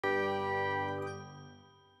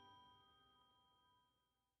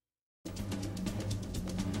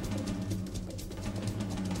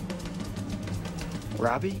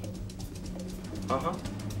Robbie? Uh-huh.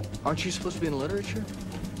 Aren't you supposed to be in literature?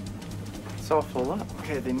 It's all full up.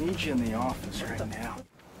 Okay, they need you in the office right now.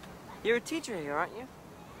 You're a teacher here, aren't you?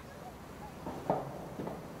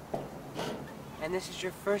 And this is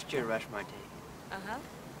your first year at Rushmore, I take it? Uh-huh.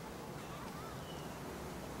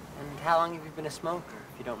 And how long have you been a smoker,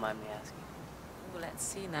 if you don't mind me asking? Well, let's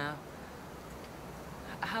see now.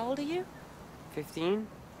 How old are you? 15?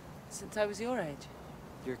 Since I was your age.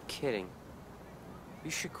 You're kidding. You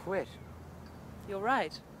should quit. You're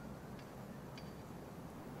right.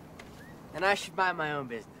 And I should mind my own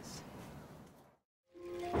business.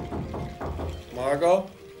 Margot?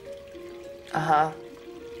 Uh-huh.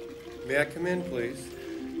 May I come in, please?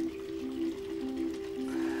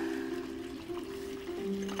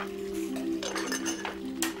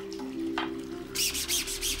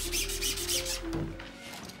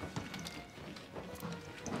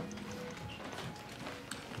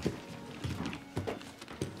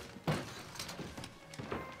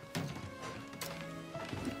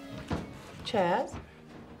 Chaz?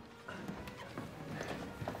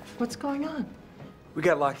 What's going on? We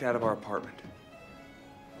got locked out of our apartment.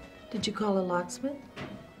 Did you call a locksmith?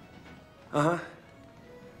 Uh-huh.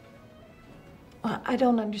 Well, I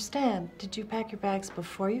don't understand. Did you pack your bags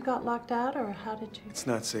before you got locked out, or how did you? It's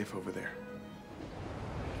not safe over there.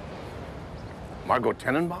 Margot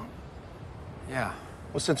Tenenbaum? Yeah,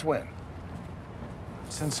 Well, since when?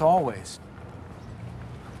 since always.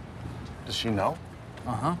 Does she know?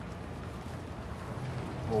 Uh-huh.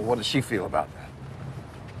 Well, what does she feel about that?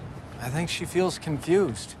 I think she feels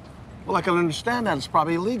confused. Well, I can understand that. It's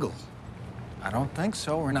probably illegal. I don't think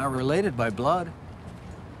so. We're not related by blood.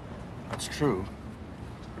 That's true.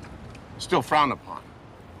 Still frowned upon.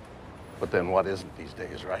 But then what isn't these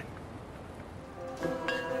days, right?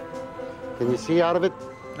 Can you see out of it?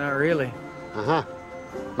 Not really. Uh-huh.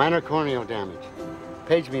 Minor corneal damage.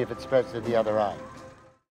 Page me if it spreads to the other eye.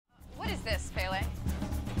 What is this, Pele? I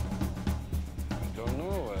don't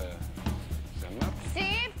know.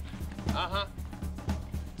 Steve? Uh-huh.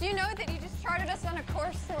 Do you know that you just charted us on a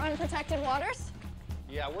course through unprotected waters?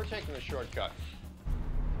 Yeah, we're taking a shortcut.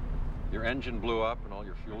 Your engine blew up and all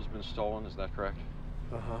your fuel's been stolen, is that correct?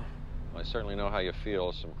 Uh-huh. I certainly know how you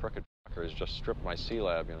feel. Some crooked fuckers just stripped my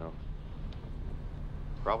C-Lab, you know.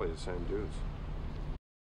 Probably the same dudes.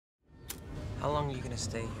 How long are you gonna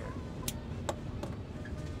stay here?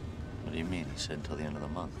 What do you mean? He said until the end of the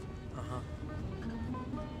month. Uh-huh.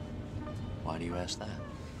 Why do you ask that?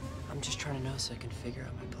 I'm just trying to know so I can figure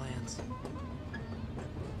out my plans.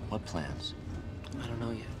 What plans? I don't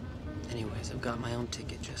know yet. Anyways, I've got my own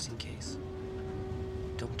ticket just in case.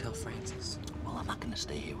 Don't tell Francis. Well, I'm not gonna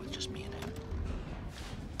stay here with just me and him.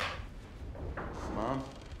 Mom?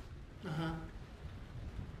 Uh-huh.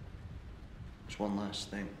 Just one last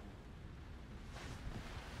thing.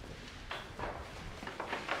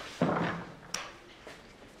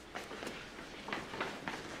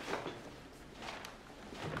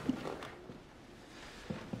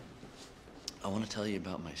 I want to tell you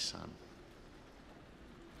about my son.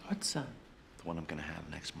 What son? The one I'm gonna have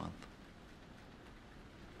next month.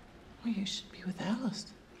 Well, you should be with Alice.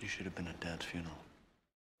 You should have been at Dad's funeral.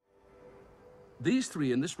 These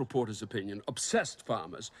three, in this reporter's opinion, obsessed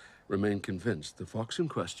farmers, remain convinced the fox in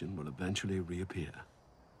question will eventually reappear.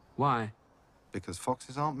 Why? Because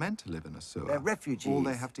foxes aren't meant to live in a sewer. They're refugees. All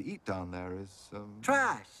they have to eat down there is,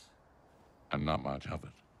 trash. And not much of it.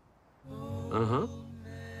 Uh-huh.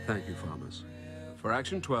 Thank you, farmers. For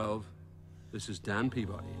Action 12, this is Dan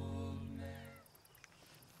Peabody.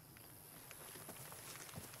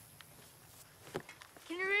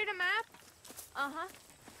 Can you read a map? Uh-huh.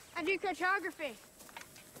 I do cartography.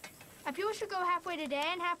 I feel we should go halfway today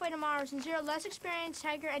and halfway tomorrow since you're a less experienced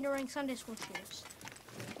hiker and during Sunday school shoots.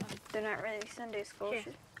 They're not really Sunday school Here.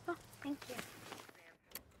 shoes. Oh, thank you.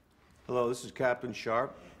 Hello, this is Captain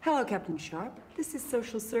Sharp. Hello, Captain Sharp. This is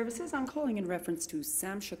Social Services. I'm calling in reference to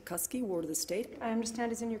Sam Shakusky, ward of the state. I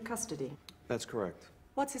understand he's in your custody. That's correct.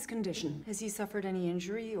 What's his condition? Has he suffered any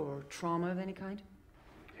injury or trauma of any kind?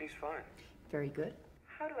 He's fine. Very good.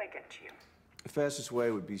 How do I get to you? The fastest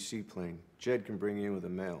way would be seaplane. Jed can bring you in with a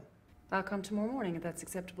mail. I'll come tomorrow morning if that's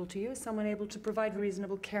acceptable to you. Is someone able to provide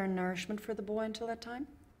reasonable care and nourishment for the boy until that time?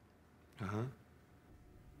 Uh-huh.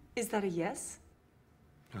 Is that a yes?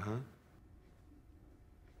 Uh-huh.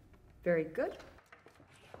 Very good.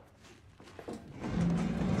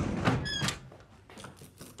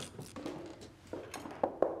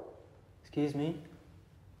 Excuse me?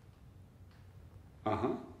 Uh-huh.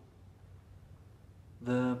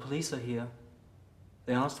 The police are here.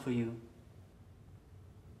 They asked for you.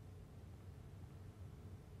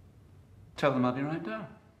 Tell them I'll be right down.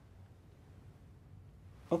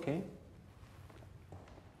 Okay.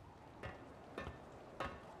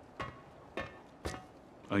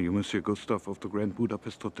 Are you Monsieur Gustav of the Grand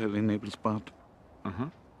Budapest Hotel in Nebelspart? Uh-huh.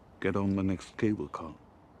 Get on the next cable car.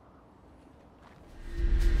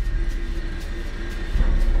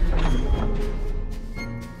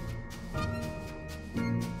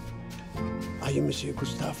 Are you Monsieur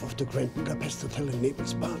Gustav of the Grand Budapest Hotel in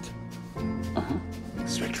Nebelspart? Uh-huh.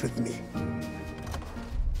 Switch with me.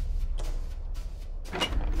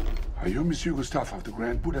 Are you Monsieur Gustav of the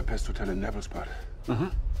Grand Budapest Hotel in Nebelspart? Uh-huh.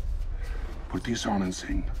 Put these on and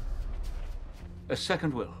sing. A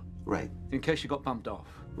second will. Right. In case you got bumped off.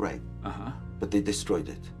 Right. Uh-huh. But they destroyed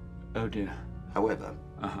it. Oh, dear. However,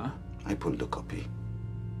 Uh-huh. I pulled a copy.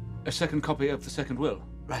 A second copy of the second will?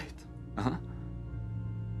 Right. Uh-huh.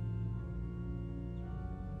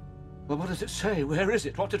 Well, what does it say? Where is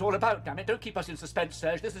it? What's it all about, damn it? Don't keep us in suspense,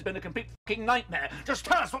 Serge. This has been a complete fucking nightmare. Just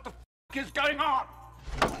tell us what the fuck is going on!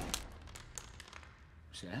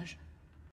 Serge?